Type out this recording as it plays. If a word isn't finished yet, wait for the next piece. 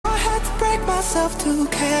myself to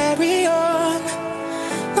carry on.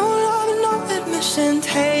 No love and no admission.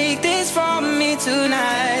 Take this from me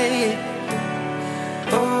tonight.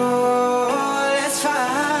 Oh, let's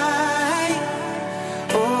fight.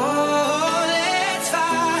 Oh, let's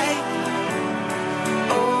fight.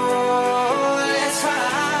 Oh, let's fight.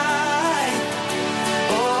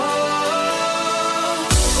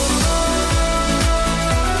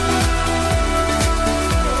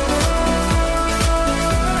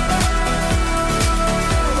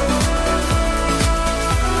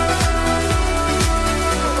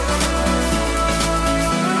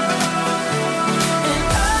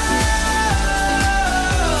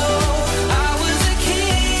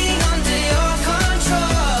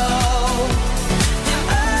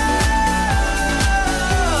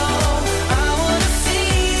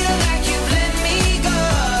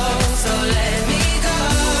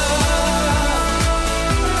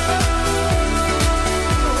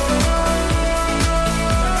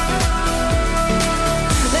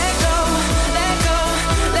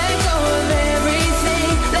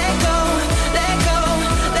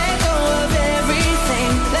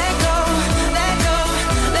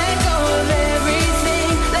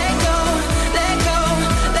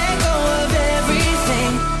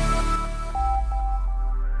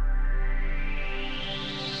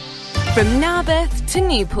 From Narberth to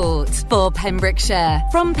Newport for Pembrokeshire.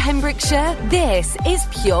 From Pembrokeshire, this is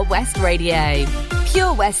Pure West Radio.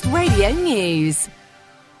 Pure West Radio News.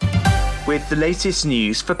 With the latest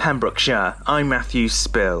news for Pembrokeshire, I'm Matthew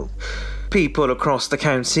Spill. People across the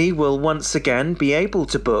county will once again be able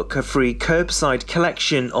to book a free curbside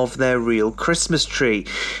collection of their real Christmas tree.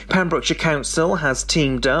 Pembrokeshire Council has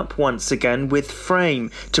teamed up once again with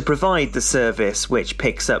Frame to provide the service, which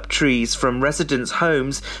picks up trees from residents'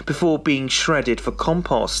 homes before being shredded for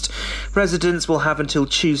compost. Residents will have until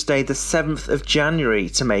Tuesday the 7th of January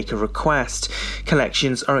to make a request.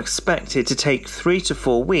 Collections are expected to take 3 to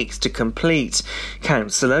 4 weeks to complete.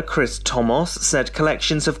 Councillor Chris Thomas said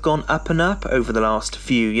collections have gone up and up over the last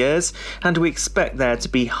few years, and we expect there to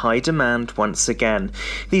be high demand once again.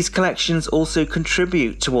 These collections also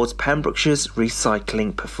contribute towards Pembrokeshire's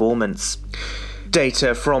recycling performance.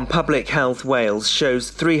 Data from Public Health Wales shows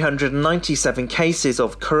 397 cases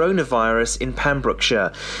of coronavirus in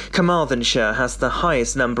Pembrokeshire. Carmarthenshire has the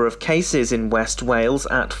highest number of cases in West Wales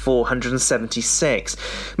at 476.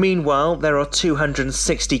 Meanwhile, there are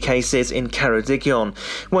 260 cases in Ceredigion.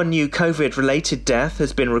 One new COVID-related death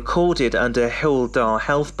has been recorded under Hywel Dda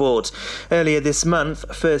Health Board. Earlier this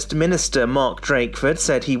month, First Minister Mark Drakeford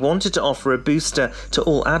said he wanted to offer a booster to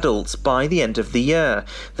all adults by the end of the year,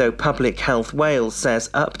 though Public Health Wales says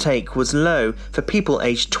uptake was low for people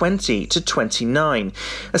aged 20 to 29.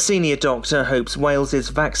 A senior doctor hopes Wales's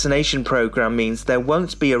vaccination programme means there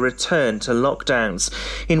won't be a return to lockdowns.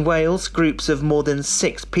 In Wales, groups of more than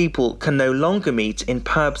 6 people can no longer meet in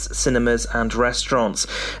pubs, cinemas and restaurants.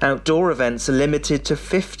 Outdoor events are limited to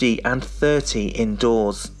 50 and 30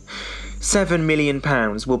 indoors. £7 million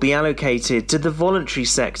will be allocated to the voluntary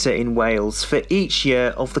sector in Wales for each year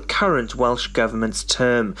of the current Welsh Government's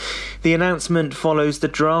term. The announcement follows the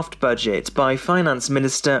draft budget by Finance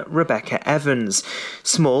Minister Rebecca Evans.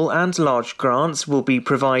 Small and large grants will be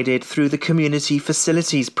provided through the Community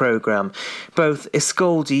Facilities Programme. Both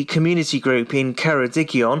Ysgoldy Community Group in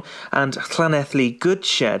Ceredigion and Llanelli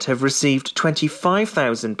Goodshed have received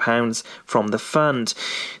 £25,000 from the fund.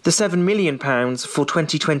 The £7 million for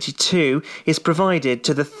 2022 is provided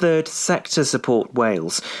to the Third Sector Support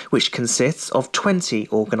Wales, which consists of 20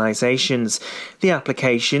 organisations. The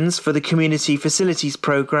applications for the Community Facilities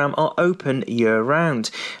Programme are open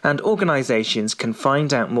year-round, and organisations can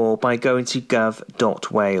find out more by going to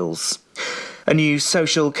gov.wales. A new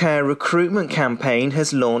social care recruitment campaign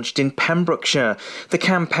has launched in Pembrokeshire. The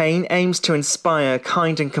campaign aims to inspire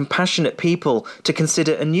kind and compassionate people to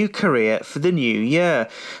consider a new career for the new year.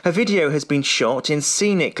 A video has been shot in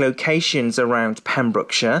scenic locations around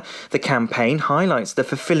Pembrokeshire. The campaign highlights the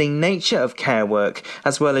fulfilling nature of care work,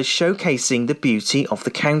 as well as showcasing the beauty of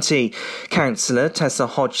the county. Councillor Tessa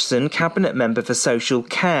Hodgson, Cabinet Member for Social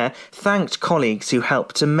Care, thanked colleagues who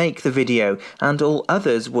helped to make the video and all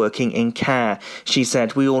others working in care. She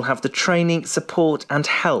said, "We all have the training, support and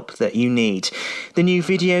help that you need." The new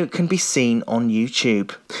video can be seen on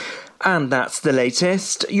YouTube. And that's the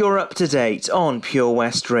latest. You're up to date on Pure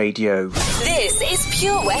West Radio. This is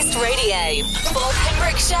Pure West Radio for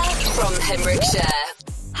Pembrokeshire from Pembrokeshire.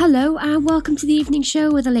 Hello and welcome to the evening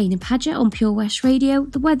show with Alaina Paget on Pure West Radio.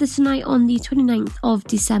 The weather tonight on the 29th of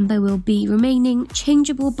December will be remaining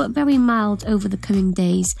changeable but very mild over the coming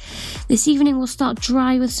days. This evening will start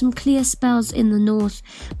dry with some clear spells in the north,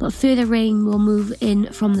 but further rain will move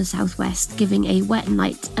in from the southwest, giving a wet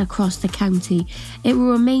night across the county. It will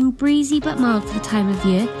remain breezy but mild for the time of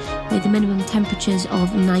year, with the minimum temperatures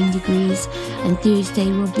of 9 degrees, and Thursday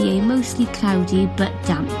will be a mostly cloudy but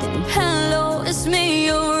damp day. Hello, it's me,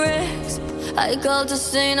 your ex. I called to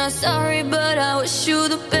say not sorry, but I wish you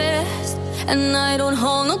the best. And I don't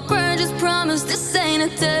hold no grudges, promise this ain't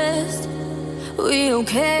a test. We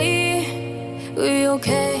okay, we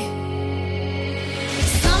okay.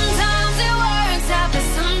 Sometimes it works out, but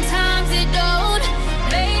sometimes it don't.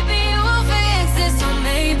 Maybe we'll fix this, or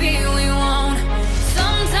maybe we won't.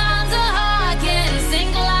 Sometimes a heart can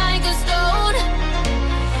sink like a stone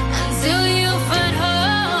until you find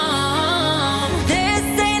home. This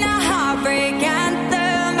ain't a heartbreak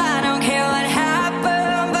anthem. I don't care what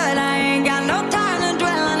happened, but I ain't got no time to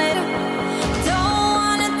dwell on it. Don't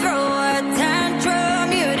wanna throw a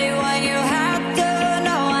tantrum. You did what you had to.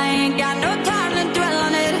 No, I ain't got no time to dwell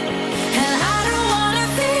on it. And I don't wanna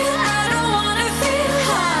feel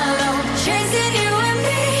hollow, chasing you and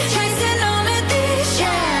me, chasing all of these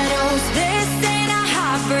shadows. This ain't a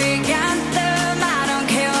heartbreak anthem. I don't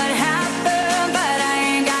care what happened, but I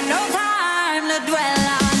ain't got no time to dwell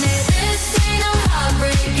on it. This ain't a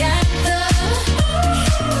heartbreak anthem.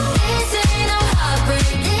 This ain't a heartbreak.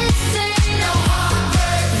 This ain't no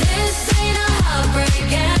heartbreak. This ain't a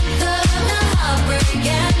heartbreak anthem. No heartbreak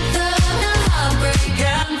anthem. No heartbreak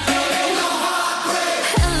anthem. No heartbreak.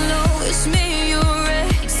 Hello, it's me, your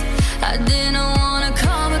ex. I didn't wanna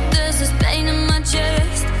call, but there's this pain in my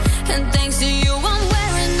chest. And thanks to you, I'm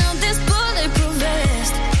wearing out this bulletproof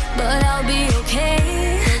vest. But I'll be okay.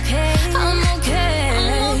 I'm okay.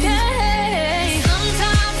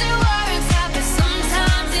 Sometimes it works out, but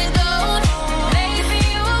sometimes it don't. Maybe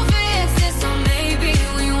we'll fix this, or maybe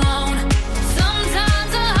we won't.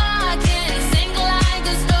 Sometimes a heart can sink like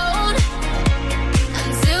a stone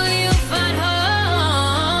until you find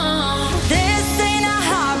home. This ain't a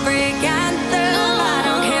heartbreak anthem. I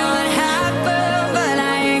don't care what happened, but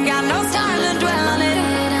I ain't got no time to dwell on it.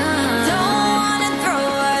 Don't wanna throw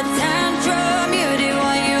a tantrum. You did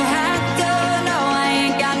what you had to. No, I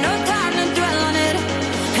ain't got no time to dwell on it.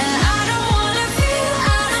 And I don't wanna feel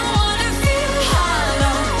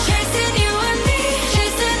hollow, chasing you and me,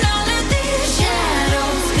 chasing all of these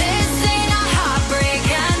shadows. This ain't a heartbreak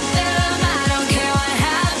anthem. I don't care what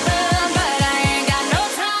happened, but I ain't got no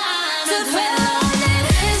time to dwell on it.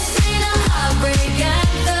 This ain't a heartbreak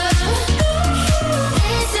anthem.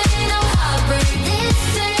 This ain't no heartbreak. This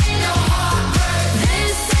ain't no heartbreak.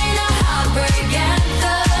 This ain't a heartbreak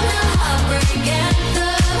anthem. No heartbreak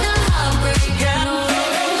anthem. No heartbreak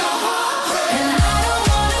anthem. And I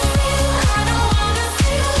don't wanna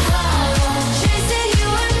feel hollow, chasing you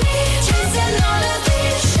and me, chasing all of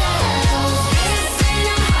these shadows. This ain't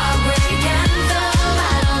a heartbreak anthem.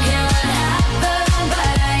 I don't care what happened,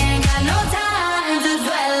 but I ain't got no time to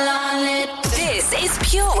dwell on it. This is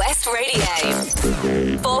Pure West Radio.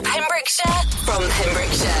 For Pembrokeshire, from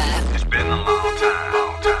Pembrokeshire. It's been a long time.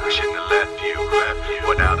 Shouldn't have left you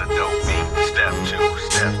without a dope beat. Step two,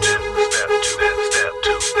 step two, step two, step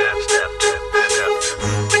two, step two, step two.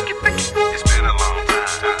 Think it. It's been a long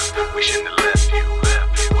time. We shouldn't have left you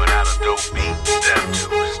without a dope beat. Step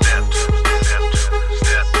two, step two, step two,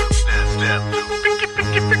 step two, step two.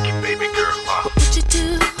 Pick it, baby girl. What would you do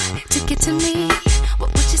to get to me? What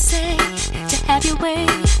would you say to have your way?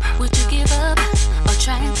 Would you give up or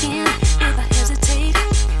try again? If I hesitate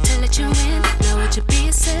to let you in, now would you be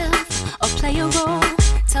yourself or play a role?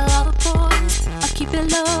 Tell all the boys or keep it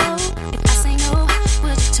low. If I say no,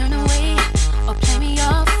 would you turn away or play me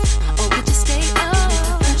off? Or would you stay up? If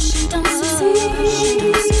the first you don't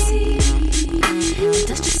succeed, then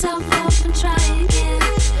dust yourself off and try again.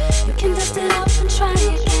 You can dust it off and try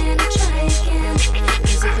again, try again.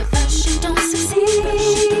 'Cause if at first you don't succeed,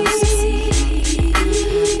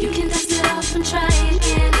 you can dust it off and try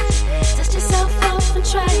again. Dust yourself off and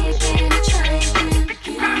try again, try again.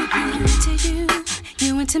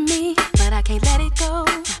 You into me, but I can't let it go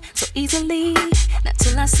so easily. Not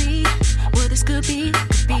till I see what this could be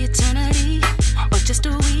eternity or just a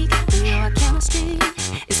week. We know our chemistry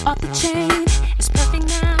is off the chain. It's perfect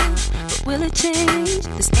now, but will it change?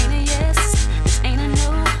 This ain't a yes, this ain't a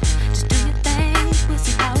no. Just do your thing, we'll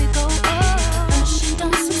see how it goes. First you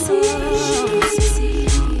don't succeed,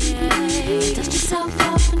 dust yourself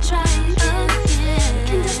off and try again. You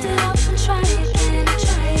can dust it off and try again,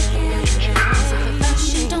 try again. 'Cause if at first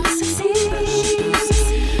you don't succeed,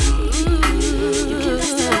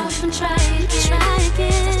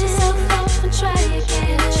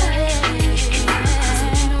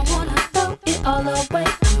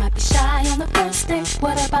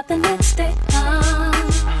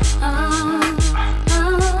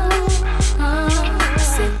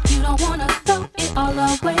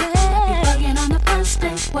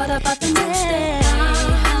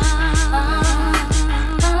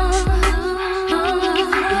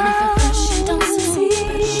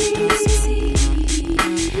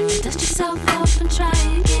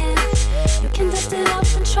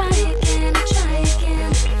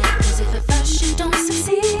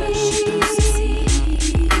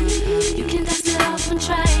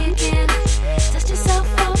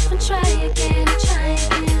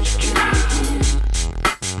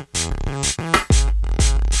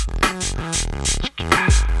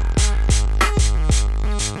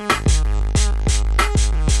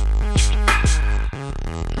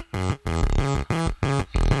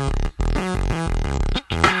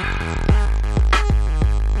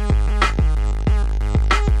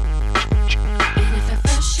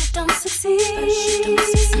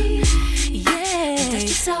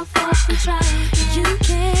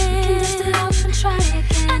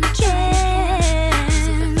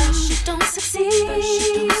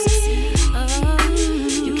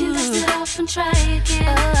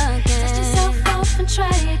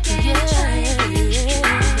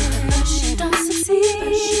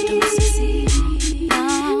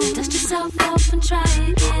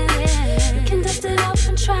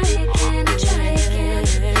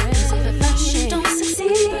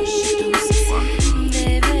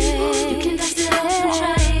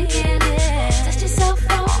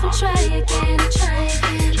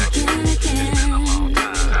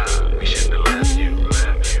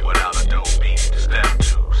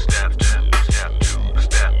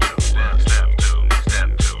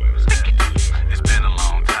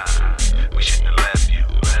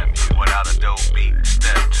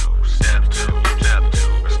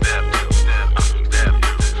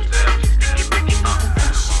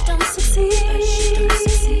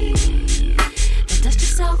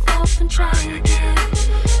 and try again.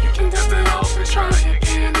 You can dust it off and try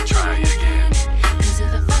again and try again. Cause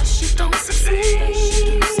if at first you don't succeed,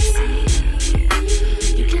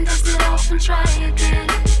 you can dust it off and try again.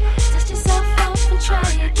 Dust yourself off and try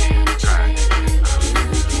again and try again.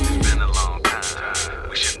 It's been a long time.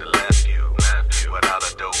 We shouldn't have left you without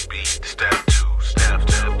a dope beat. Step two, step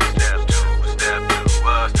two, step two, step two,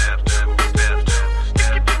 step two, step two.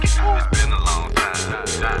 It's been a long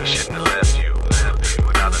time. We shouldn't have left you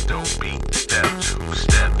without a dope beat. Step two,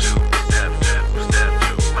 step two, step two, step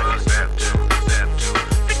two, step two, step two.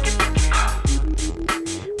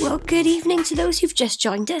 Well, good evening to those who've just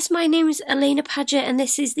joined us. My name is Alaina Paget and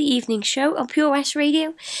this is the evening show on Pure West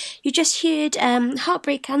Radio. You just heard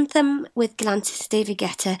Heartbreak Anthem with Galantis, David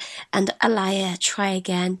Guetta and Alaia, Try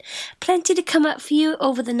Again. Plenty to come up for you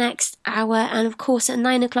over the next hour, and of course at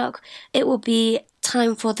 9 o'clock it will be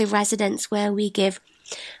time for The Residents, where we give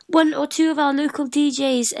one or two of our local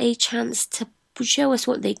DJs a chance to show us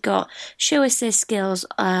what they got, show us their skills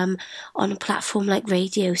on a platform like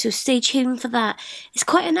radio. So stay tuned for that. It's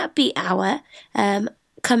quite an upbeat hour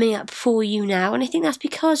coming up for you now, and I think that's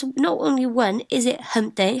because not only one is it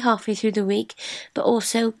hump day halfway through the week, but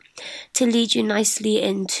also to lead you nicely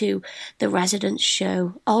into the Residents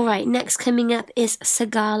show. Alright, next coming up is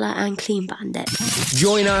Sagala and Clean Bandit.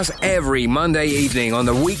 Join us every Monday evening on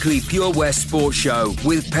the weekly Pure West Sports Show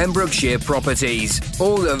with Pembrokeshire Properties.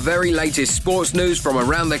 All the very latest sports news from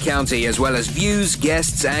around the county, as well as views,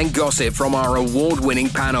 guests and gossip from our award-winning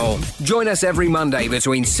panel. Join us every Monday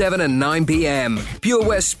between 7 and 9 p.m.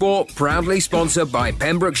 Pure West Sport, proudly sponsored by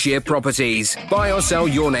Pembrokeshire Properties. Buy or sell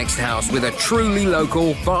your next house with a truly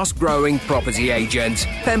local, fast-growing property agent.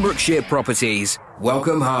 Pembrokeshire Properties.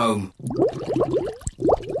 Welcome home.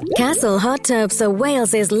 Castle Hot Tubs are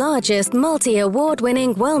Wales's largest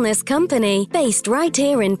multi-award-winning wellness company, based right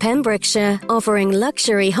here in Pembrokeshire, offering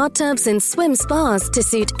luxury hot tubs and swim spas to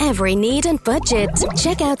suit every need and budget.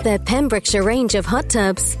 Check out their Pembrokeshire range of hot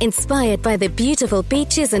tubs, inspired by the beautiful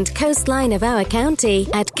beaches and coastline of our county,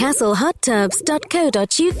 at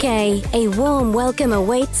castlehottubs.co.uk. A warm welcome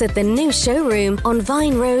awaits at the new showroom on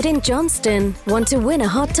Vine Road in Johnston. Want to win a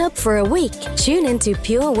hot tub for a week? Tune into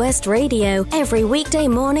Pure West Radio every weekday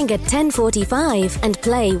morning at 10:45 and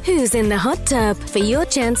play Who's in the Hot Tub for your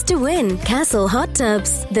chance to win. Castle Hot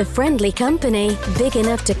Tubs, the friendly company, big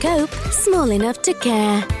enough to cope, small enough to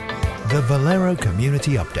care. The Valero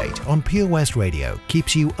Community Update on Pure West Radio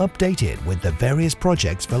keeps you updated with the various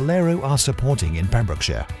projects Valero are supporting in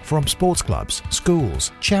Pembrokeshire, from sports clubs,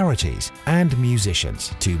 schools, charities and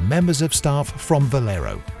musicians to members of staff from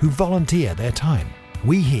Valero who volunteer their time.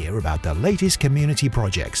 We hear about the latest community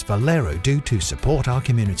projects Valero do to support our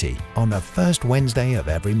community on the first Wednesday of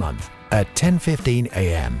every month at 10:15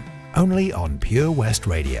 a.m. only on Pure West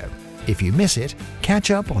Radio. If you miss it, catch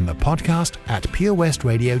up on the podcast at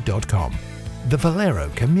purewestradio.com. The Valero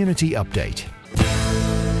Community Update.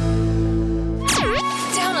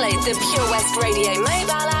 Download the Pure West Radio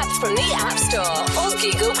mobile app from the App Store or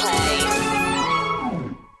Google Play.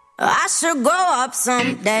 I should grow up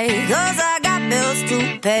someday, 'cause I got bills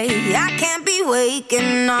to pay. I can't be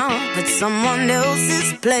waking up at someone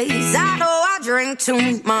else's place. I know I drink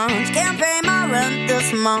too much, can't pay my rent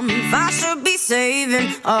this month. I should be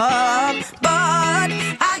saving up, but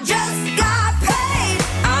I just got paid.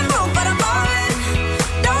 I'm broke but I'm boring,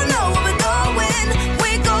 don't know where we're going.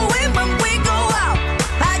 We go in when we go out.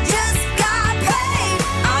 I just got paid.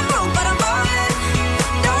 I'm broke but I'm boring,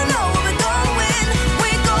 don't know where we're going.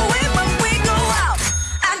 We go in when we go out.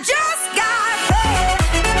 I just got paid.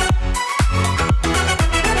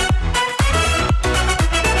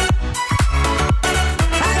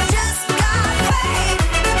 I just got paid.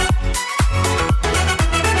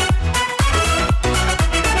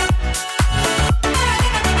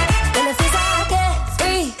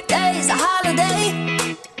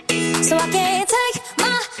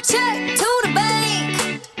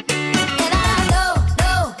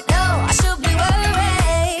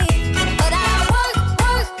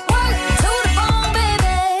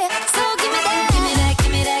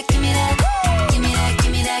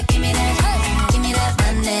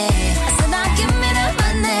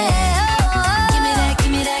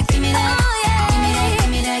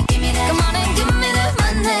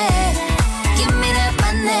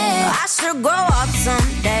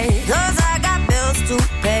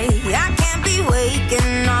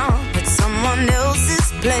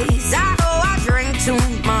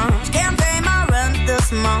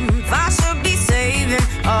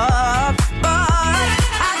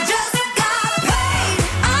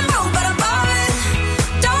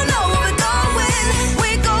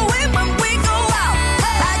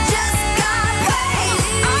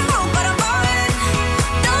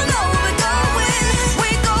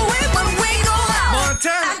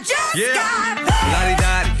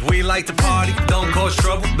 cause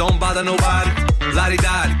trouble, don't bother nobody.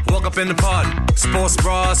 Lottie-dottie, walk up in the party. Sports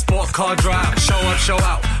bra, sport car drive. Show up, show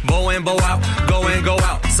out, bow in, bow out. Go in, go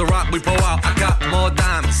out, so rock, we pull out. I got more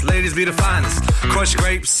diamonds, ladies be the finest. Crush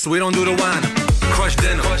grapes, we don't do the wine. Crush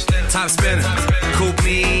dinner, top spinning. Coupe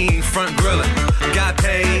mean, front grilling. Got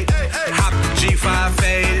paid, hop the G5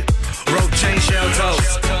 faded. Rope chain, shell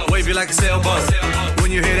toes, wavy like a sailboat.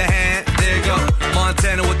 When you hear the hand, there you go.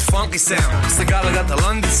 Montana with the funky sound. Sagala got the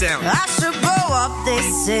London sound. I should grow up, they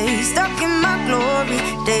say, stuck in my glory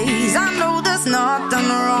days. I know there's nothing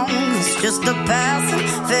wrong, it's just a passing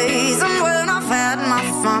phase. And when I've had my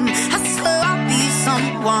fun, I swear I'll be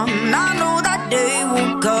someone. I know that day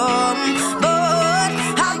will come, but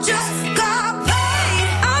I just got paid.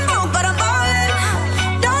 I'm broke, but I'm ballin'.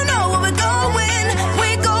 Don't know where we're going.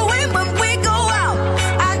 We're going when we go out.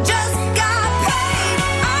 I just got paid.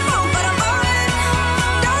 I'm broke, but I'm ballin'.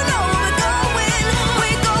 Don't know where we're going.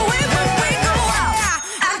 We're going when we go out.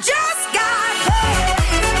 I just got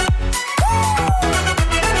paid.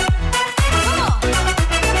 Come on.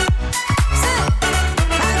 Say,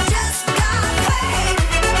 I just got paid.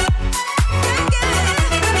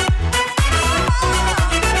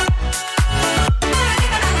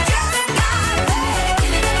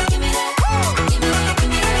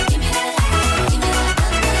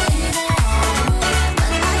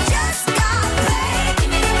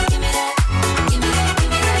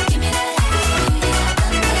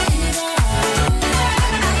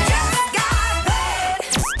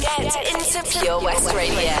 Get into Pure West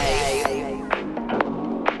Radio.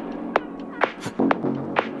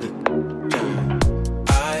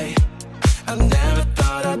 I never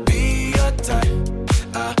thought I'd be your type.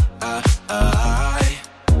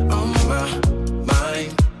 On my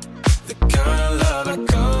mind, the kind of love I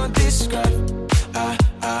can't describe.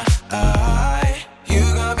 You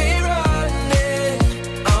got me running,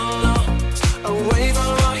 oh no, away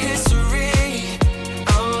from our history,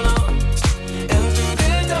 oh no, and through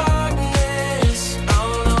the darkness,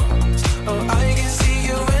 oh no, oh I can see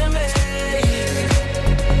you in me.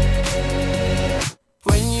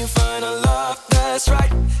 When you find a love that's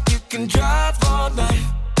right, you can drive all night,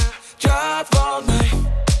 drive all night.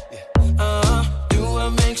 Do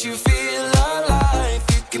what makes you feel alive.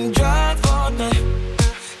 You can drive all night,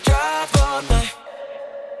 drive all night.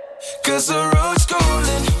 'Cause the road's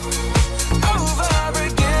calling over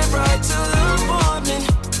again, right till the morning,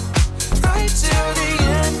 right till the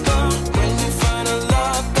end. When you find a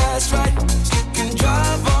love that's right, you can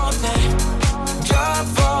drive all night, drive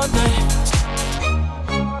all night.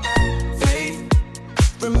 Faith,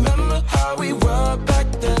 remember how we were back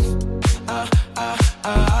then. I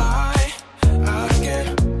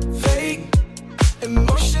can't fake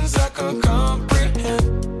emotions I can't comprehend.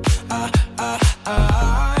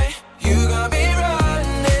 You got me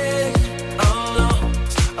running, oh no,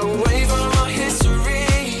 away from our history,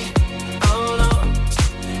 oh no,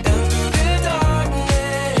 and through the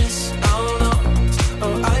darkness, oh no,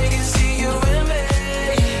 oh I can see you in me,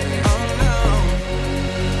 oh no.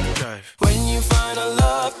 When you find a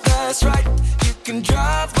love that's right, you can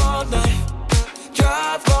drive all night,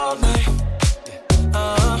 drive all night.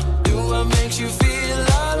 Do what makes you feel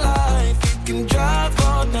alive. You can drive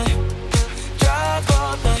all night, drive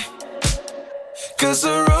all night. 'Cause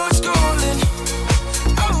the road's calling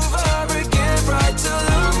over again, right till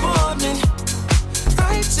the morning,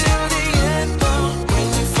 right till the end. When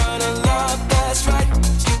you find a love that's right,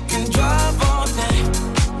 you can drive all night,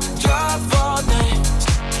 drive all night.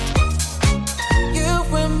 You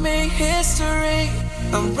and me, history.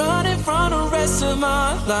 I'm running from the rest of my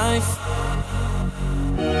life.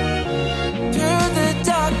 Through the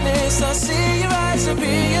darkness, I see your eyes and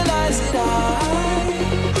realize that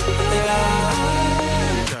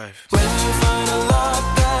when you find a love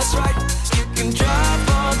that's right, you can drive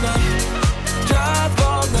all night, drive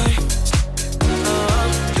all night.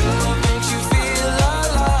 Do what makes you feel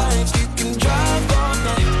alive. You can drive all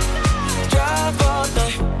night, drive all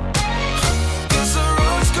night. 'Cause the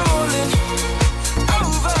road's calling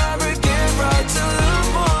over again, right till the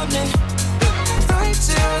morning, right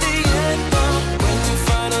till the end. When you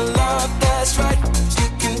find a love that's right, you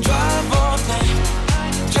can drive all night,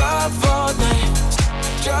 drive all night,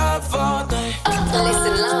 drive all night.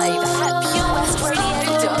 Listen live at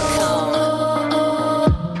purewestradio.com.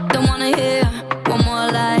 Don't wanna hear one more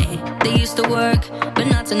lie. They used to work, but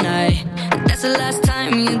not tonight. That's the last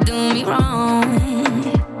time you do me wrong.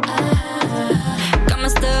 Got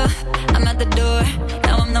my stuff, I'm at the door.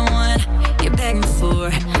 Now I'm the one you're begging for.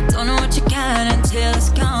 Don't know what you got until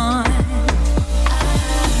it's gone.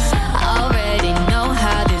 I already know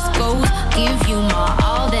how this goes. Give you my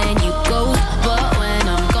all, then you go. But when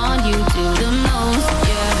I'm gone, you do the most.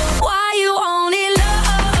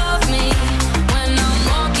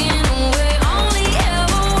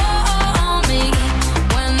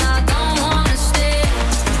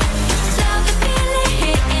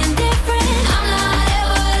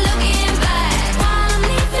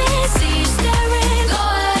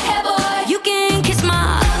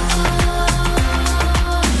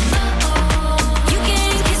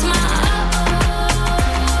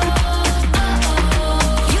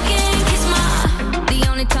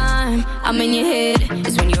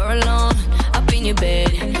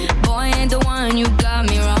 and you got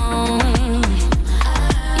me wrong.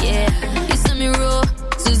 Yeah, you send me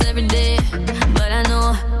roses every day, but I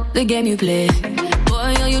know the game you play.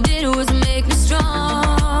 Boy, all you did was make me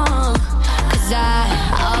strong. 'Cause I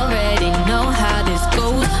already know how this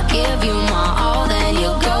goes. Give you my all, then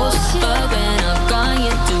you ghost. But when I'm gone,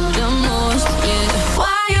 you do the most. Yeah.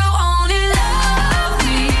 Why you only love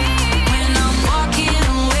me when I'm walking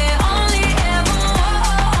away? Only ever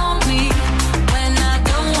want me when I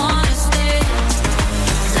don't wanna stay.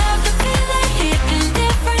 Love the feeling hitting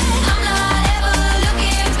different. I'm not ever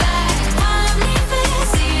looking back. While I'm leaving,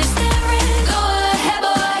 see you staring. Go ahead,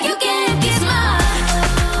 boy, you can kiss my.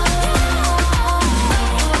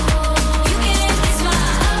 You can kiss my.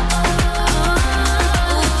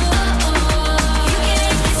 You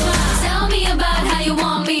can kiss my. Tell me about how you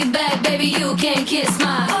want me back, baby. You can kiss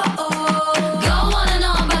my. Go on and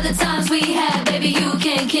on about the times we had, baby. You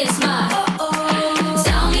can kiss my.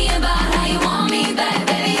 Tell me about how you want me back,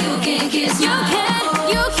 baby. You can kiss my.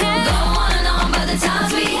 You can. Go on and on about the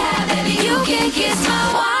times we had, baby. You can kiss my.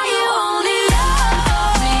 Why you only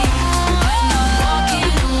love me when I'm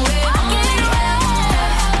walking away? Only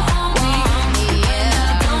want me,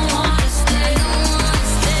 yeah. Don't wanna stay.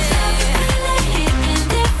 Feeling hitting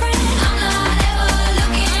different. I'm not ever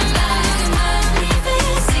looking back. When I'm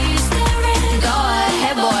leaving, see you staring. Go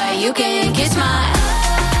ahead, boy, you can kiss my.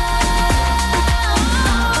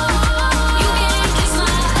 You can kiss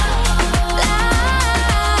my.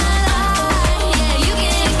 Yeah, you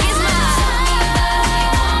can kiss my. You can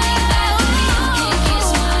kiss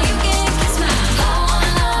my. You can kiss my. Go on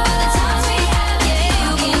and on about the times we had. Yeah,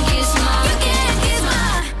 you can kiss my. You can kiss my.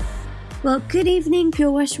 Well, good evening,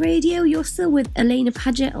 Pure West Radio. You're still with Alaina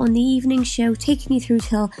Paget on the evening show, taking you through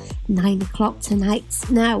till 9 o'clock tonight.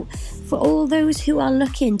 Now, for all those who are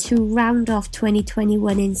looking to round off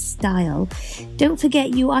 2021 in style, don't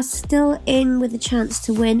forget you are still in with a chance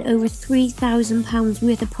to win over £3,000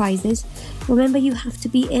 worth of prizes. Remember, you have to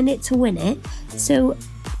be in it to win it. So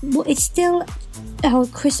it's still our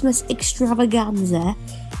Christmas extravaganza.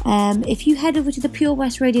 If you head over to the Pure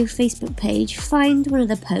West Radio Facebook page, find one of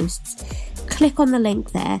the posts, click on the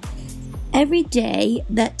link there. Every day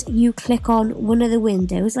that you click on one of the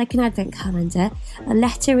windows, like an advent calendar, a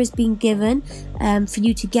letter is being given for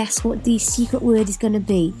you to guess what the secret word is going to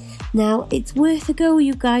be. Now, it's worth a go,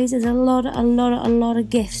 you guys. There's a lot of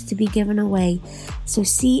gifts to be given away. So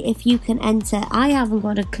see if you can enter. I haven't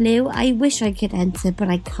got a clue. I wish I could enter, but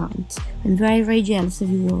I can't. I'm very, very jealous of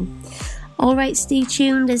you all. Alright, stay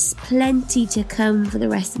tuned. There's plenty to come for the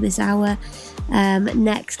rest of this hour.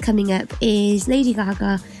 Next coming up is Lady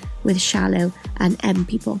Gaga with Shallow and M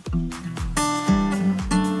People.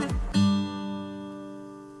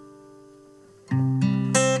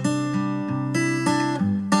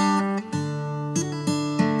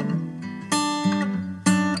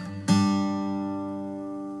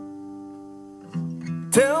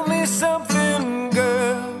 Tell me something,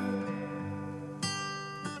 girl.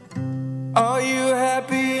 Are you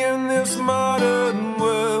happy in this modern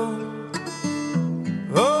world?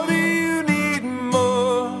 Or do you need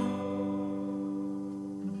more?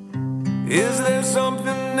 Is there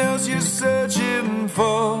something else you're searching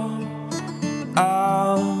for?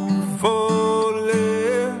 I'm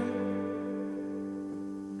falling.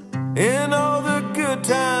 In all the good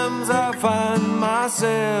times I find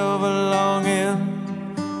myself longing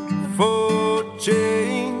for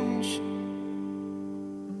change,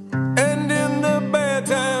 and in the bad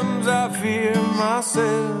times I fear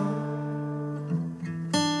myself.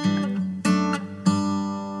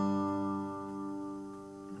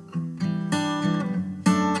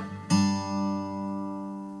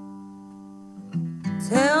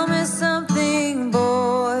 Tell me something,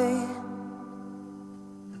 boy.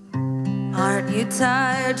 Aren't you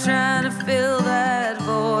tired trying to fill that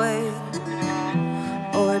void?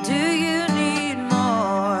 Or do you need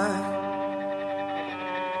more?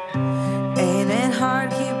 Ain't it hard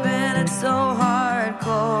keeping it so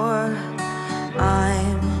hardcore?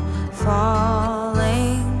 I'm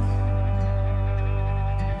falling.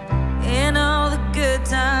 In all the good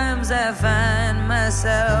times I find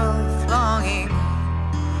myself longing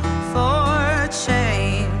for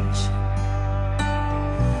change,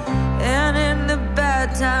 and in the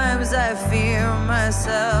bad times I fear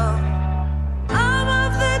myself. I'm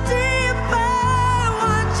of the deep end,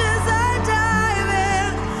 watch as I dive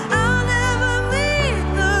in. I'll never meet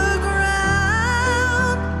the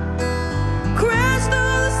ground. Crash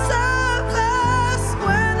through the surface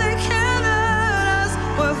where they can't hurt us.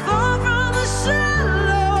 We're far from the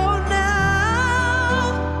shallow now.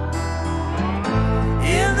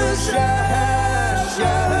 In the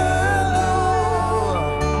shallow,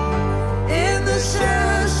 in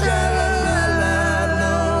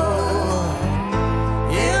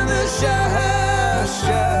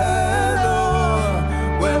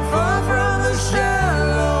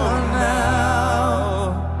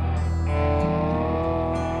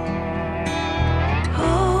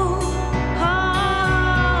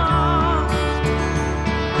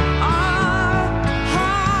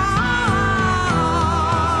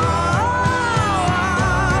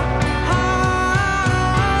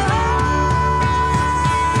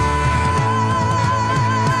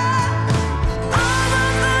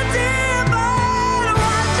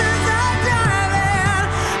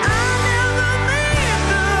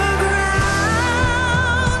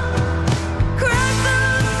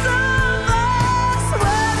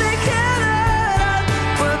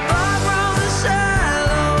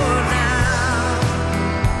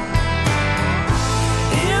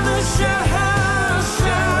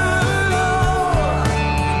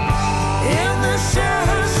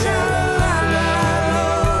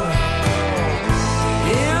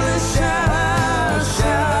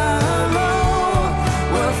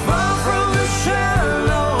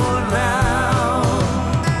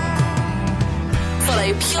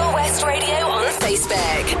Pure West Radio on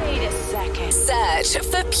Facebook. Wait a second. Search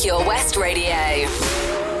for Pure West Radio.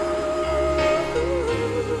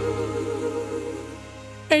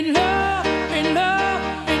 Ain't love, ain't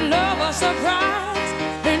love, ain't love a surprise.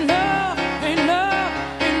 Ain't love, ain't love,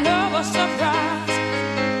 ain't love a surprise.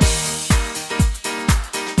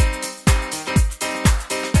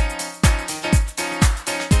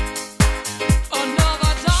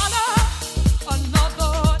 Another dollar,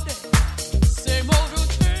 another day. Same old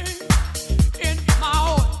routine in my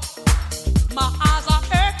own. My eyes are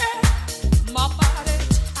aching, my body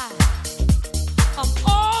tired. I'm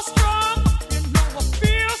all strong, you know I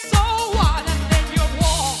feel so wild. And then you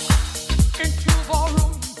walk into the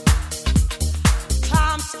room.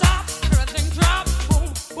 Time stops, everything drops. Boom,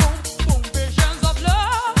 boom, boom. Visions of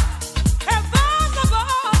love, heavens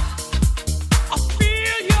above. I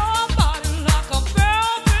feel your body like a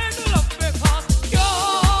velvet glove because you're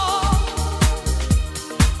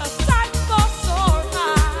a sight for sore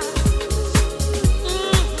eyes.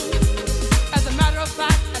 As a matter of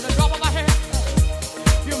fact, at the drop of a hat,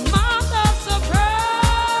 you're my love surprise.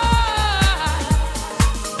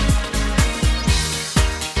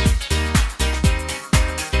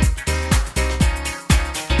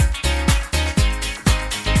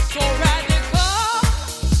 So radical,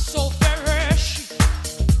 so very chic,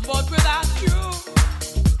 but without you,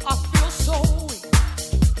 I feel so weak.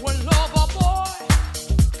 When lover boy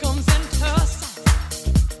comes into sight,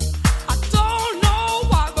 I don't know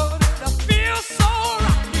why, but it feels so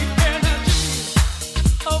right. The energy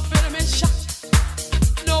of vitamin shot,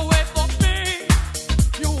 no way for me.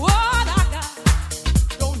 You're what I got.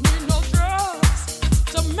 Don't need no drugs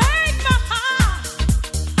to make my high.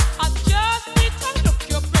 I just need to look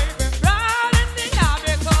your baby right in the eye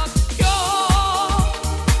because you're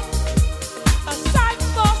a sight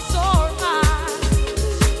for sore eyes.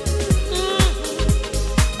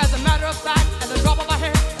 As a matter of fact, at the drop of a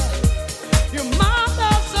hat, you're my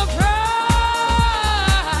love surprise.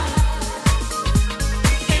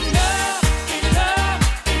 In love, in love,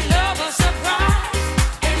 in love a surprise.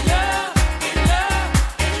 In love, in love,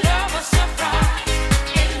 in love a surprise.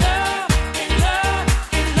 In love, in love,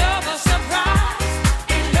 in love a surprise.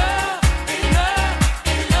 In love, in love,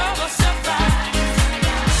 in love a surprise.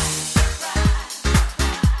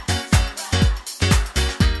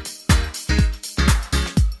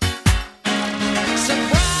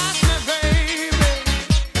 Surprise me, baby.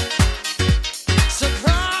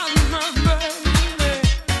 Surprise me, baby.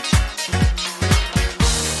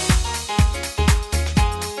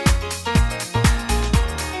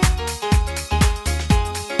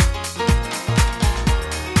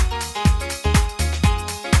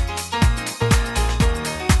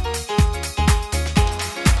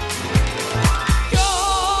 You're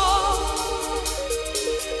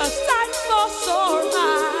a sight for sore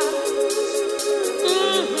eyes.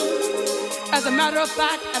 As a matter of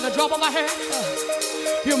fact, at the drop of a hat,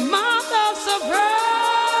 you're my love surprise.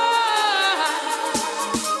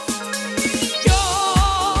 You're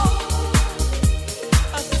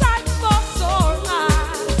a sight for sore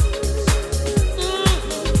eyes.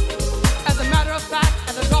 As a matter of fact,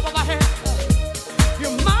 at the drop of a hat,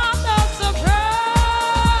 you're my love surprise.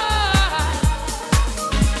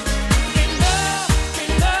 In love,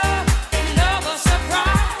 in love, in love a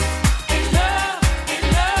surprise. In love, in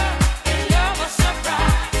love, in love a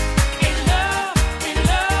surprise. In love, in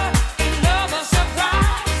love, in love a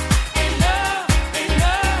surprise. In love, in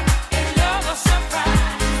love, in love a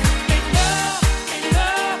surprise. In love, in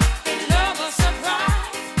love, in love a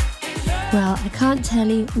surprise. Well, I can't tell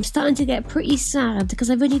you, I'm starting to get pretty sad because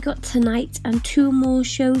I've only got tonight and 2 more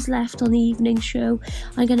shows left on the evening show.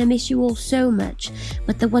 I'm going to miss you all so much,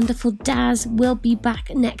 but the wonderful Daz will be back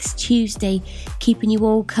next Tuesday, keeping you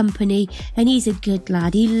all company, and he's a good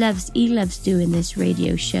lad. He loves doing this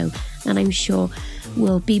radio show, and I'm sure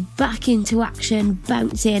we'll be back into action,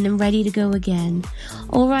 bouncing and ready to go again.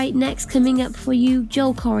 Alright, next coming up for you,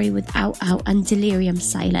 Joel Corey with Out Out and Delirium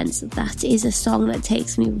Silence. That is a song that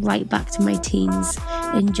takes me right back to my teens.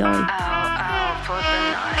 Enjoy.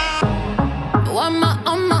 On my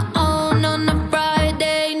own on a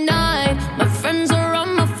Friday night. My friends are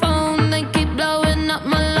on my phone, they keep blowing up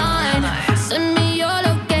my line. Send me your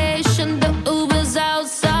location, the Uber's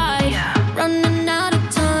outside. Running out of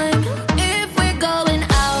time. If we're going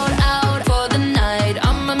out for the night,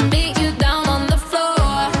 I'ma meet you down on the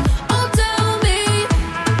floor. Oh, tell me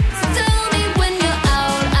when you're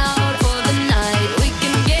out for the night. We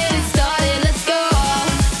can get it started, let's go.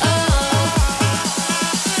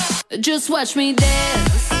 Just watch me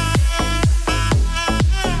dance.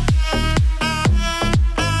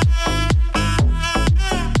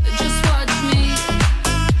 Just watch me.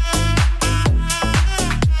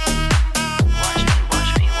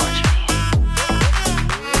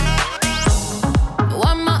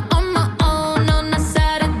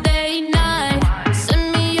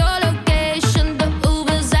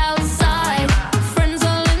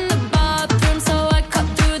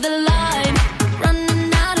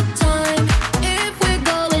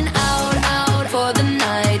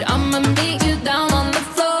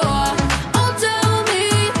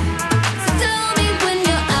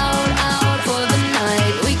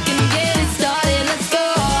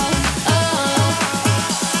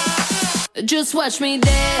 Just watch me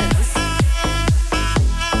dance.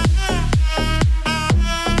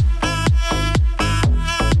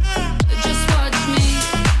 Just watch me.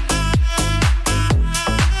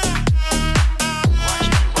 Watch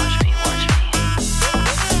me, watch me,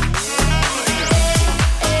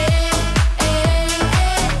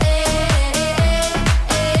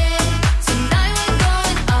 Tonight we're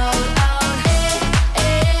going all out.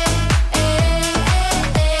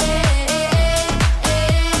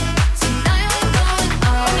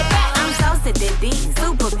 I'm so addicted,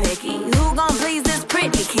 super picky. Who gon' please this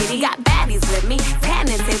pretty kitty? Got baddies with me, tan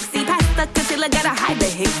and tipsy. Pass the concealer, gotta hide the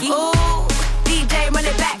hickey. Ooh, DJ run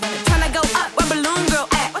it back, tryna go up where balloon girl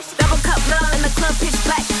at. Double cup love in the club, pitch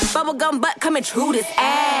black. Bubblegum butt coming true this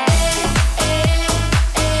ass.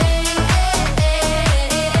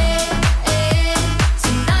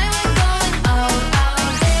 Tonight we're going all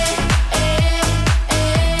out.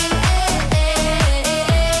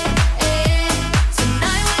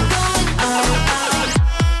 Tonight we're going all out.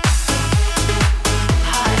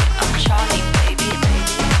 Hi, I'm Charlie, baby.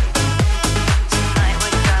 Tonight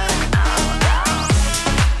we're going all out.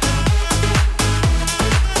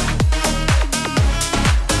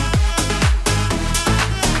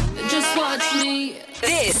 Just watch me.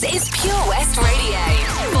 This is Pure West Radio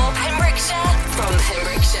for Pembrokeshire from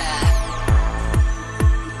Pembrokeshire.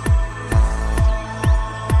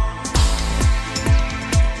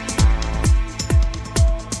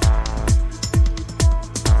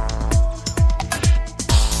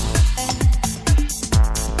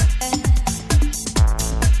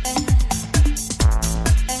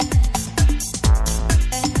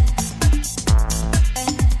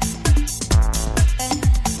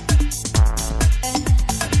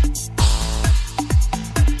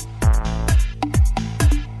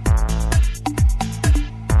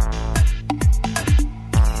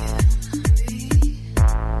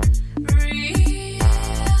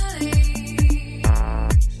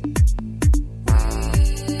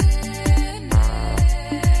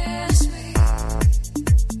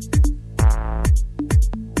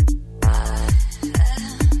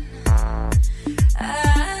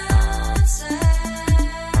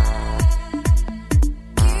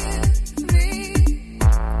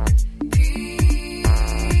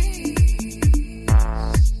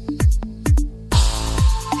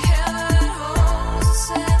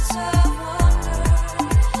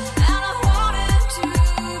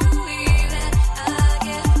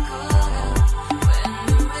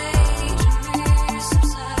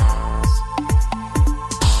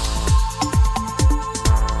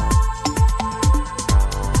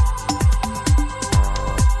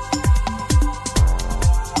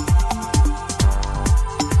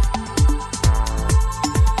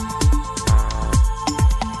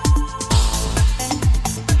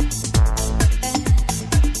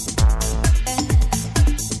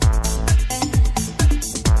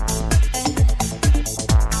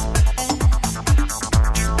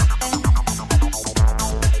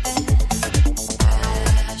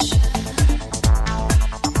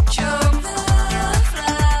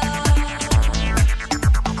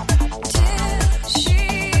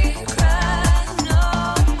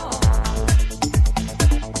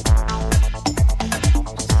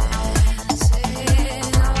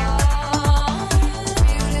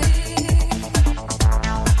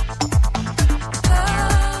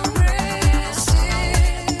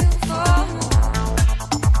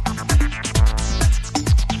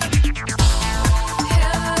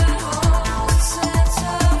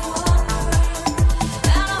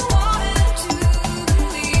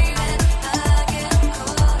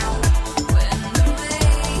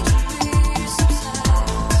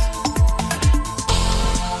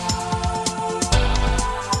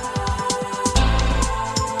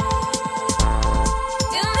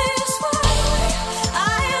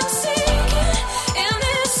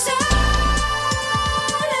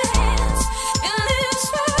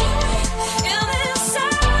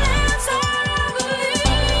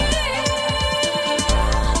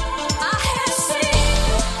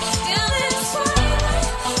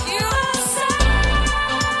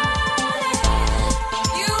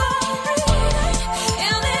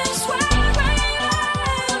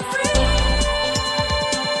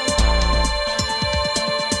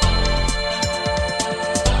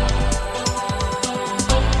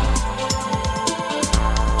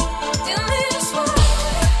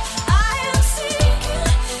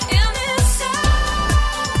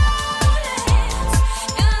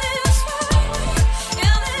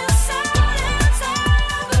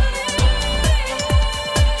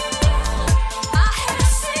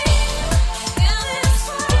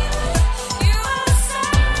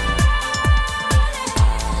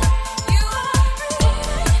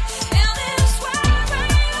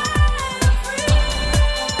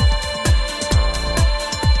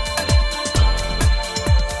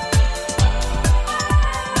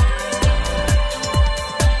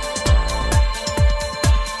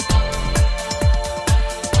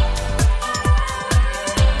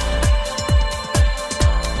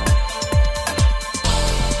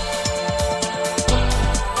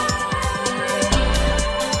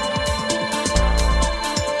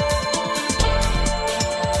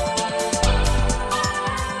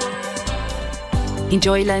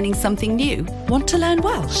 Enjoy learning something new? Want to learn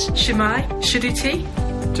Welsh? Shemai, Shuduti.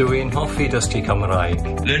 Dwi'n hoffi dysgu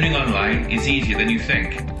Cymraeg. Learning online is easier than you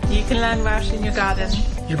think. You can learn Welsh in your garden.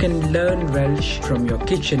 You can learn Welsh from your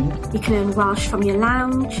kitchen. You can learn Welsh from your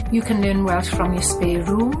lounge. You can learn Welsh from your spare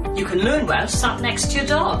room. You can learn Welsh sat next to your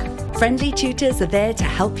dog. Friendly tutors are there to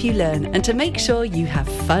help you learn and to make sure you have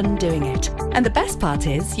fun doing it. And the best part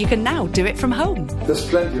is, you can now do it from home. There's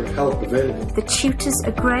plenty of help available. The tutors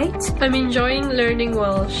are great. I'm enjoying learning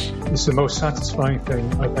Welsh. It's the most satisfying thing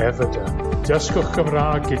I've ever done. Dysgwch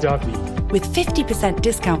Cymraeg gyda fi. With 50%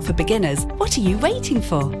 discount for beginners, what are you waiting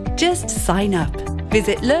for? Just sign up.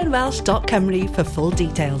 Visit learnwelsh.cymru for full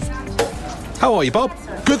details. How are you, Bob?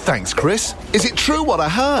 Good, thanks, Chris. Is it true what I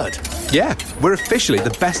heard? Yeah, we're officially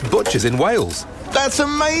the best butchers in Wales. That's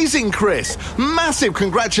amazing, Chris. Massive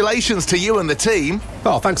congratulations to you and the team.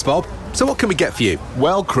 Oh, thanks, Bob. So what can we get for you?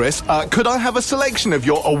 Well, Chris, could I have a selection of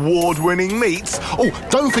your award-winning meats? Oh,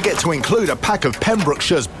 don't forget to include a pack of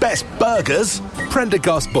Pembrokeshire's best burgers.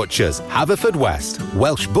 Prendergast Butchers, Haverfordwest,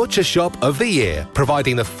 Welsh Butcher Shop of the Year,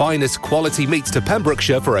 providing the finest quality meats to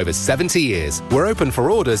Pembrokeshire for over 70 years. We're open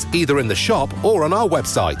for orders either in the shop or on our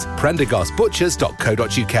website,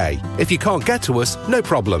 prendergastbutchers.co.uk. If you can't get to us, no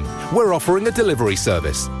problem. We're offering a delivery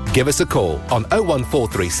service. Give us a call on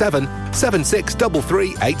 01437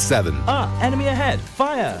 763387. Ah, enemy ahead.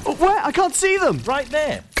 Fire. Oh, where? I can't see them. Right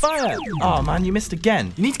there. Fire. Oh, man, you missed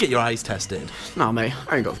again. You need to get your eyes tested. Nah, mate,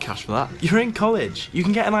 I ain't got the cash for that. You're in college. You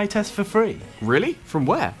can get an eye test for free. Really? From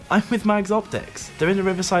where? I'm with Mags Optics. They're in the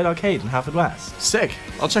Riverside Arcade in Haverfordwest. Sick.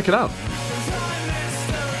 I'll check it out.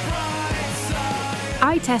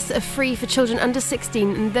 Eye tests are free for children under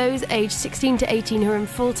 16 and those aged 16 to 18 who are in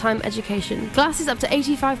full-time education. Glasses up to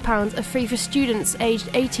 £85 are free for students aged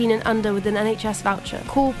 18 and under with an NHS voucher.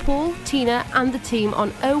 Call Paul, Tina and the team on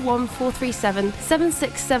 01437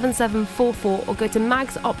 767744 or go to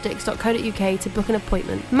magsoptics.co.uk to book an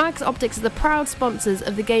appointment. Mags Optics are the proud sponsors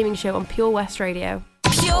of the gaming show on Pure West Radio.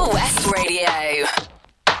 Pure West Radio.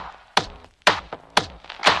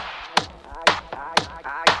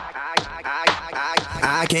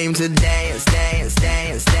 I came to dance, dance,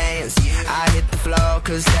 dance, dance. I hit the floor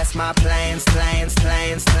cause that's my plans, plans,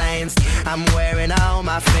 plans, plans. I'm wearing all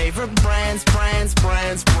my favorite brands, brands,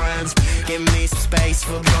 brands, brands. Give me some space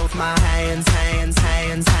for both my hands, hands,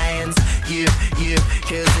 hands, hands. You,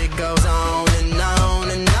 cause it goes on and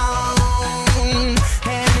on and on.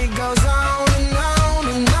 And it goes on and on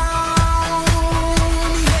and on.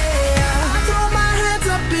 Yeah, I throw my hands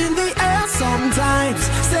up in the air sometimes,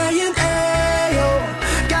 saying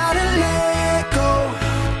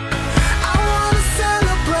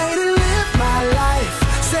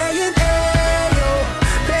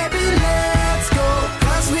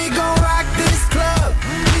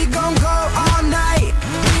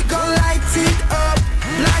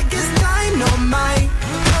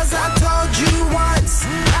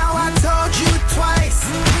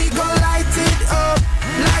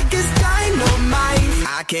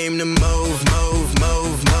I came to move, move,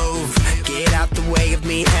 move, move. Get out the way of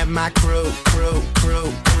me and my crew, crew,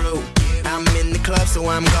 crew, crew. I'm in the club, so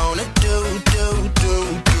I'm gonna do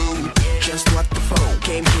just what the folk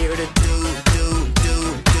came here to do.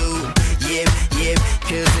 Yeah,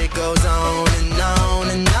 cause it goes on and on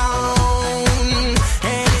and on.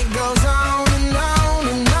 And it goes on and on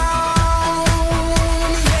and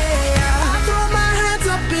on. Yeah, I throw my hands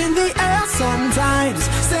up in the air sometimes,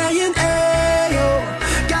 saying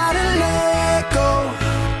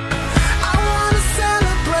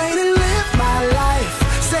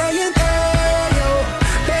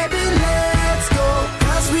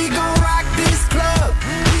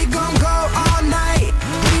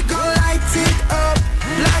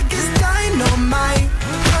no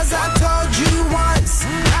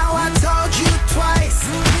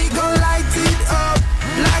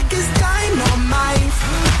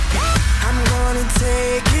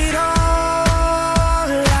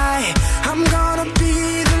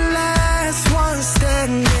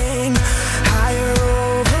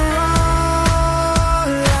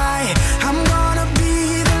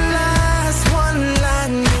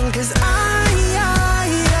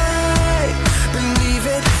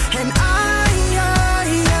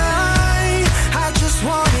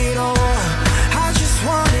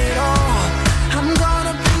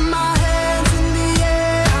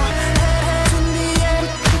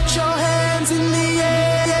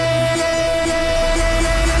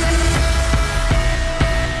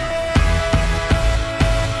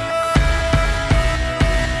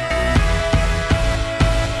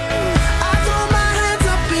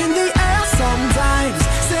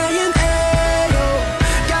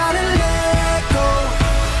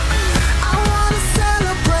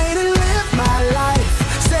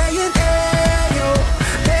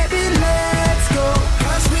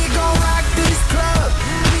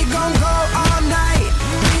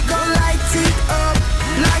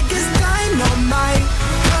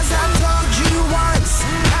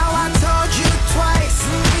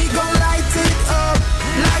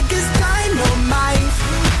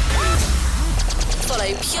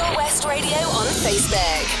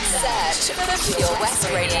West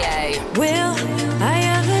Radio. Will I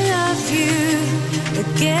ever love you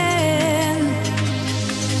again?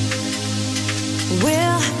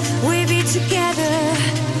 Will we be together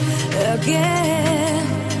again?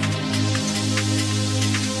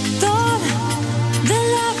 Thought the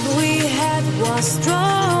love we had was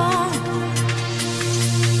strong.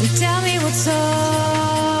 And tell me what's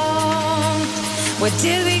wrong. Where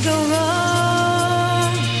did we go wrong?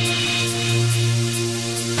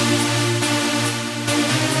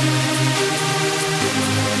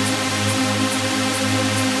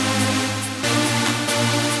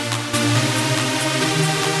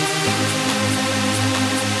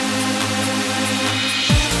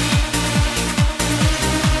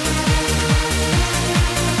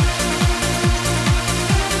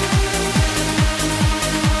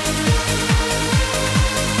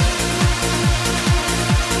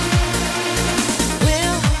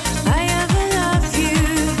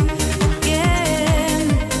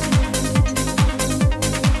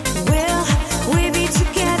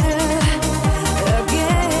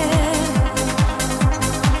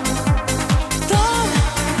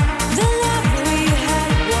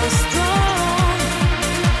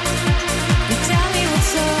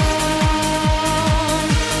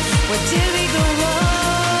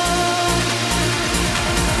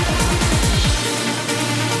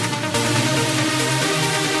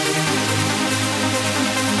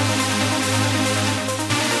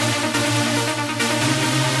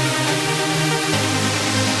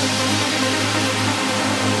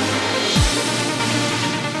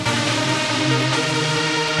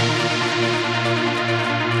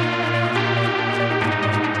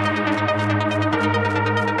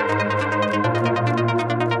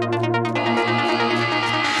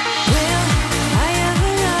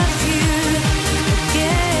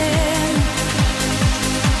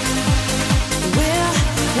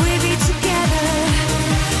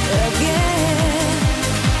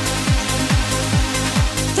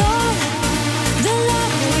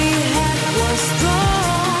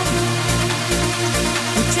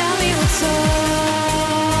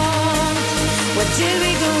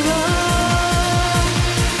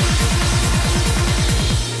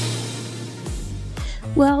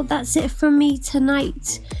 Well, that's it from me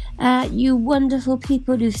tonight. You wonderful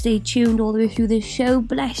people who stayed tuned all the way through this show,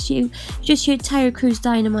 bless you. Just heard Tyra Cruz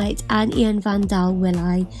Dynamite and Ian Van Dahl, Will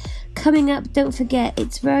I. Coming up, don't forget,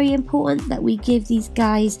 it's very important that we give these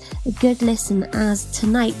guys a good listen, as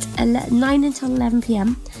tonight, 9 until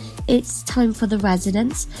 11pm, it's time for The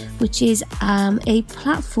Residents, which is a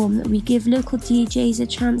platform that we give local DJs a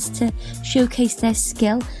chance to showcase their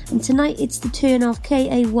skill. And tonight it's the turn of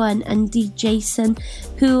KA1 and D Jason,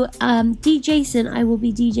 who D Jason I will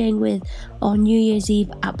be DJing with on New Year's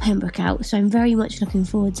Eve at Pembroke Out, so I'm very much looking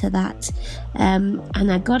forward to that. And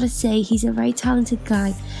I gotta say, he's a very talented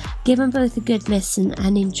guy. Give them both a good listen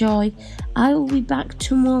and enjoy. I will be back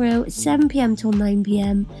tomorrow 7pm till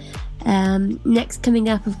 9pm. Next coming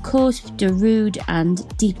up, of course, Darude and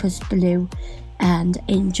Deepest Blue, and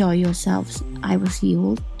enjoy yourselves. I will see you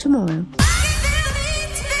all tomorrow.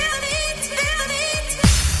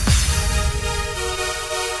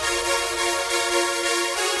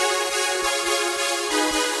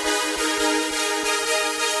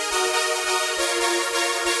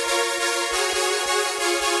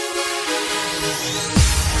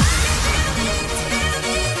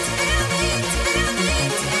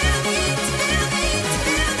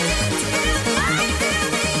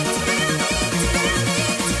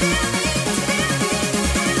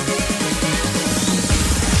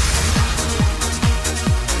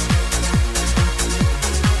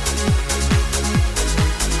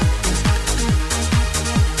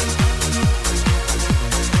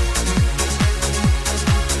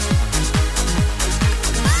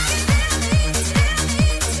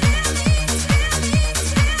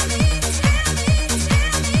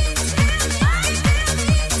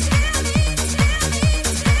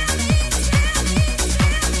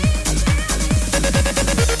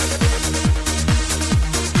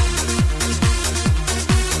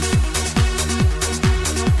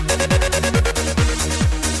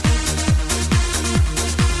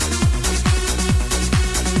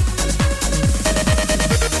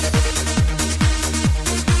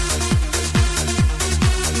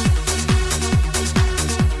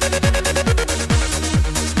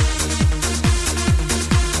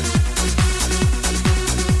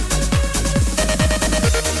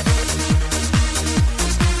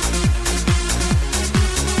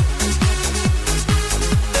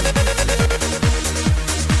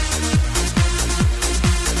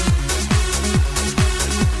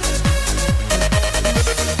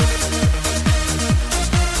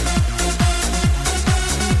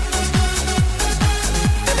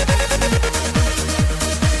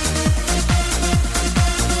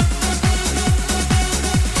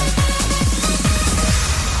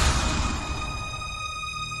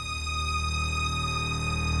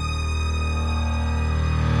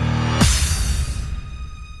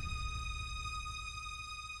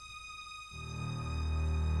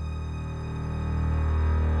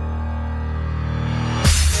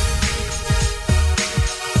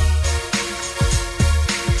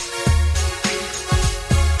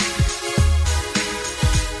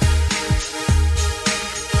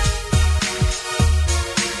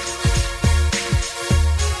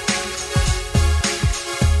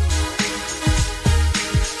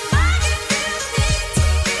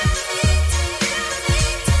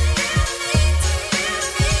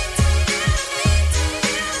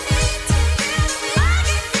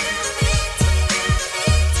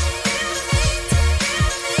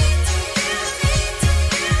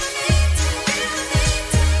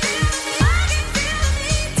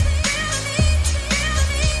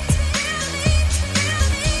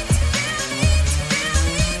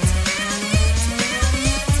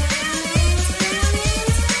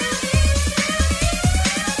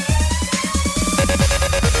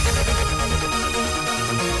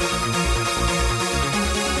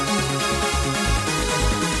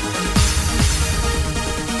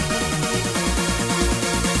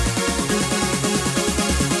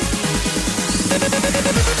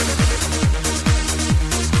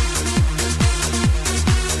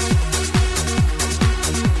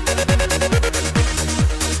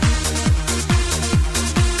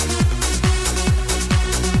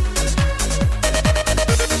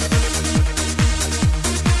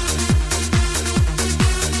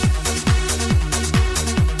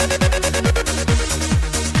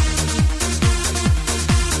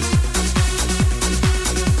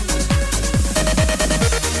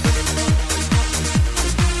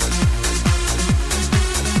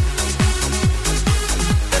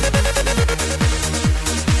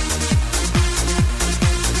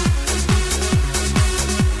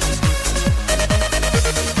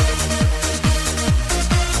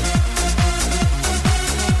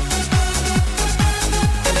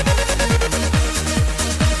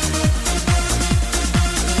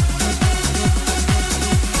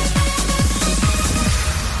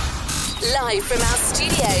 from our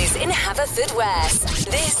studios in Haverfordwest,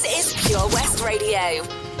 this is Pure West Radio.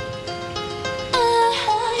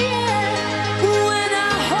 When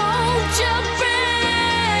I hold you,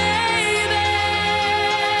 baby,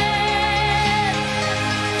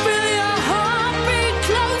 feel your heartbeat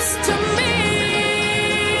close to me.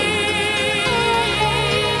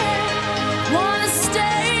 Wanna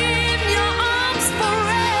stay in your arms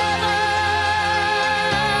forever.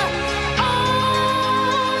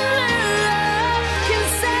 Only love can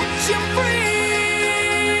set you free.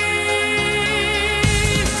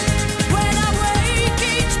 When I wake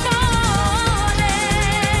each morning,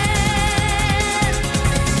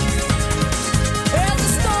 as the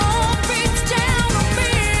storm beats down on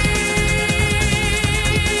me,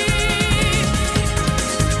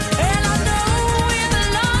 and I know we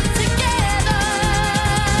belong together.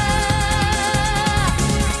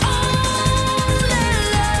 Only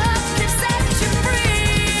love can set you free.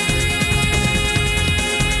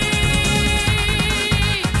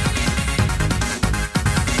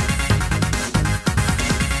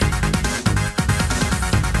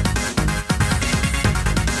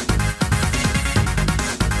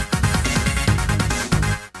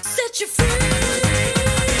 Set you free.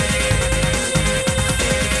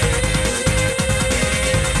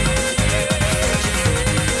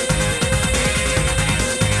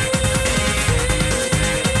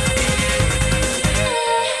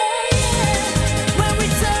 When we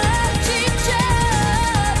touch each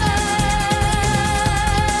other,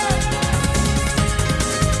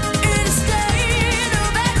 in a state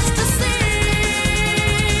of ecstasy,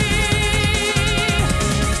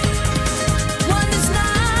 one that's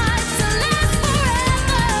not to last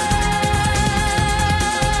forever.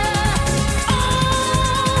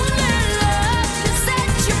 Only love can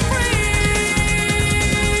set you free.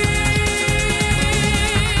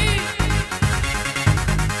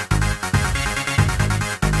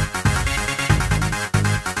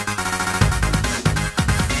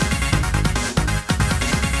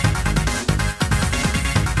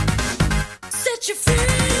 Set you free.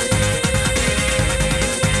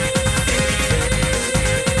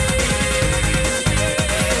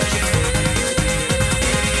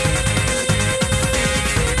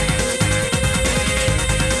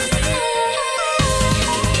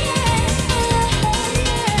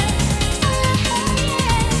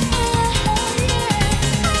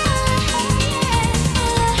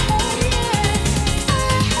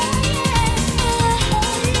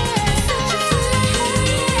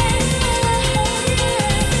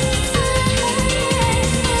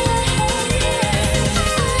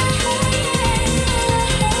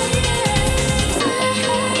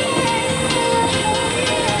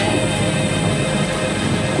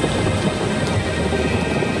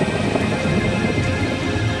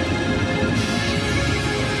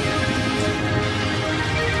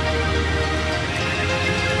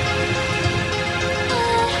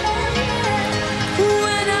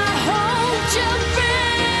 When I hold you, baby,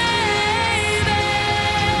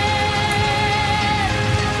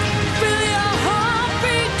 feel your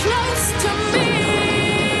heartbeat close to me.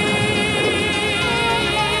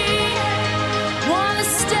 Wanna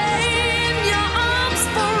stay in your arms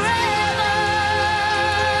forever.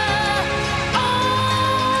 Only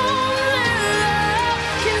love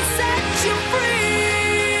can set you free.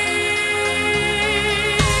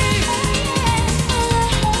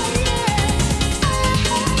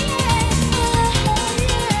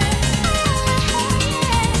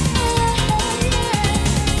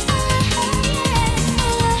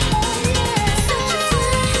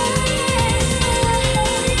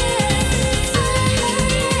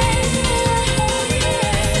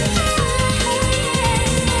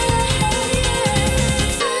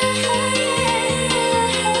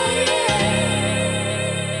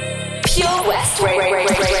 Pure West Radio.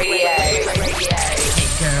 Hey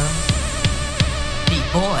girl, beat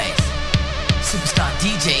boys, superstar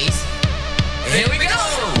DJs. Here we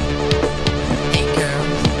go.